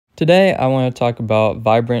Today, I want to talk about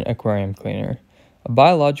Vibrant Aquarium Cleaner, a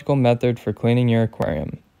biological method for cleaning your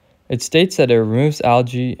aquarium. It states that it removes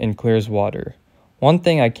algae and clears water. One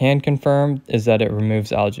thing I can confirm is that it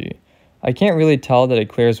removes algae. I can't really tell that it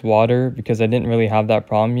clears water because I didn't really have that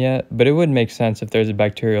problem yet, but it would make sense if there's a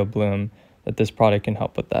bacterial bloom that this product can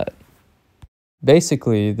help with that.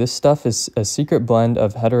 Basically, this stuff is a secret blend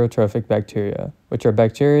of heterotrophic bacteria, which are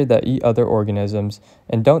bacteria that eat other organisms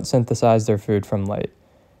and don't synthesize their food from light.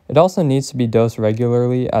 It also needs to be dosed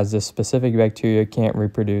regularly as this specific bacteria can't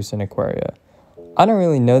reproduce in aquaria. I don't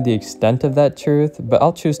really know the extent of that truth, but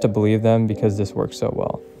I'll choose to believe them because this works so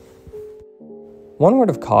well. One word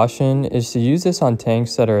of caution is to use this on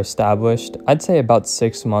tanks that are established, I'd say about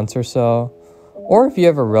 6 months or so, or if you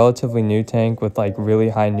have a relatively new tank with really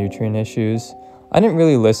high nutrient issues. I didn't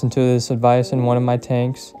really listen to this advice in one of my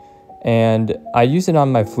tanks, and I used it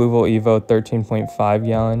on my Fluval Evo 13.5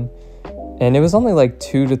 gallon. And it was only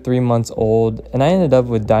 2 to 3 months old, and I ended up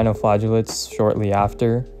with dinoflagellates shortly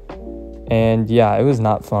after. And yeah, it was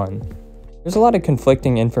not fun. There's a lot of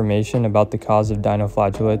conflicting information about the cause of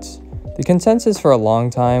dinoflagellates. The consensus for a long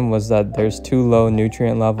time was that there's too low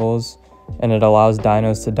nutrient levels, and it allows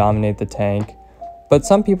dinos to dominate the tank. But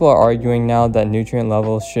some people are arguing now that nutrient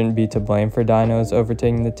levels shouldn't be to blame for dinos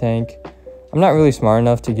overtaking the tank. I'm not really smart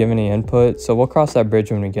enough to give any input, so we'll cross that bridge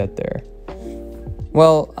when we get there.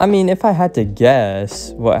 Well, if I had to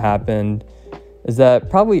guess what happened is that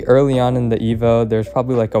probably early on in the Evo, there's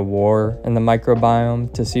probably a war in the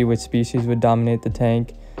microbiome to see which species would dominate the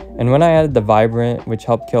tank. And when I added the Vibrant, which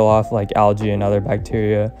helped kill off algae and other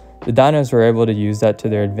bacteria, the dinos were able to use that to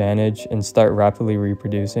their advantage and start rapidly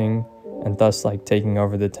reproducing and thus taking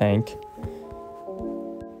over the tank.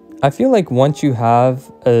 I feel once you have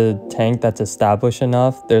a tank that's established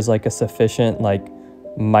enough, there's a sufficient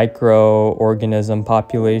microorganism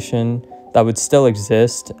population that would still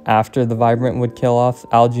exist after the Vibrant would kill off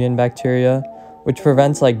algae and bacteria, which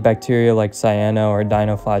prevents bacteria like cyano or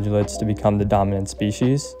dinoflagellates to become the dominant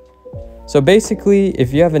species. So basically,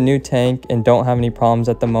 if you have a new tank and don't have any problems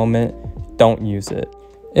at the moment, don't use it.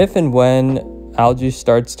 If and when algae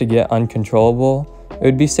starts to get uncontrollable, it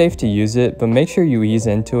would be safe to use it, but make sure you ease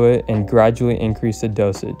into it and gradually increase the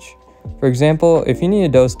dosage. For example, if you need to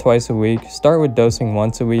dose twice a week, start with dosing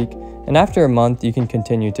once a week, and after a month, you can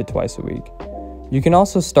continue to twice a week. You can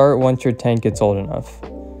also start once your tank gets old enough.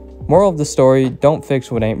 Moral of the story, don't fix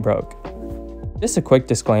what ain't broke. Just a quick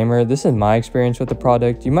disclaimer, this is my experience with the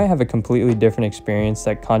product. You might have a completely different experience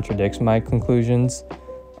that contradicts my conclusions.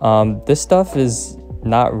 This stuff is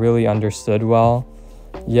not really understood well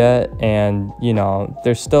yet, and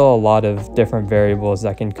there's still a lot of different variables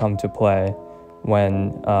that can come to play when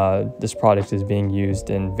this product is being used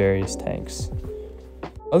in various tanks.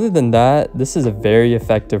 Other than that, this is a very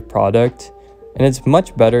effective product, and it's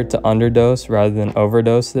much better to underdose rather than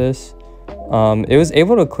overdose this. It was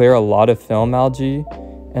able to clear a lot of film algae,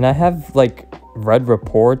 and I have read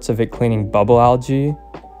reports of it cleaning bubble algae.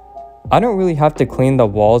 I don't really have to clean the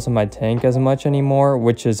walls of my tank as much anymore,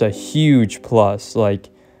 which is a huge plus.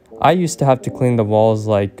 I used to have to clean the walls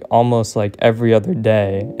almost every other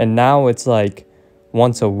day, and now it's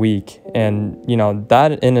once a week, and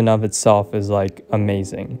that in and of itself is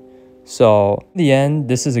amazing. So in the end,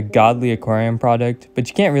 this is a godly aquarium product, but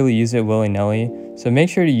you can't really use it willy-nilly, so make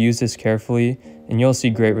sure to use this carefully and you'll see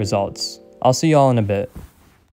great results. I'll see y'all in a bit.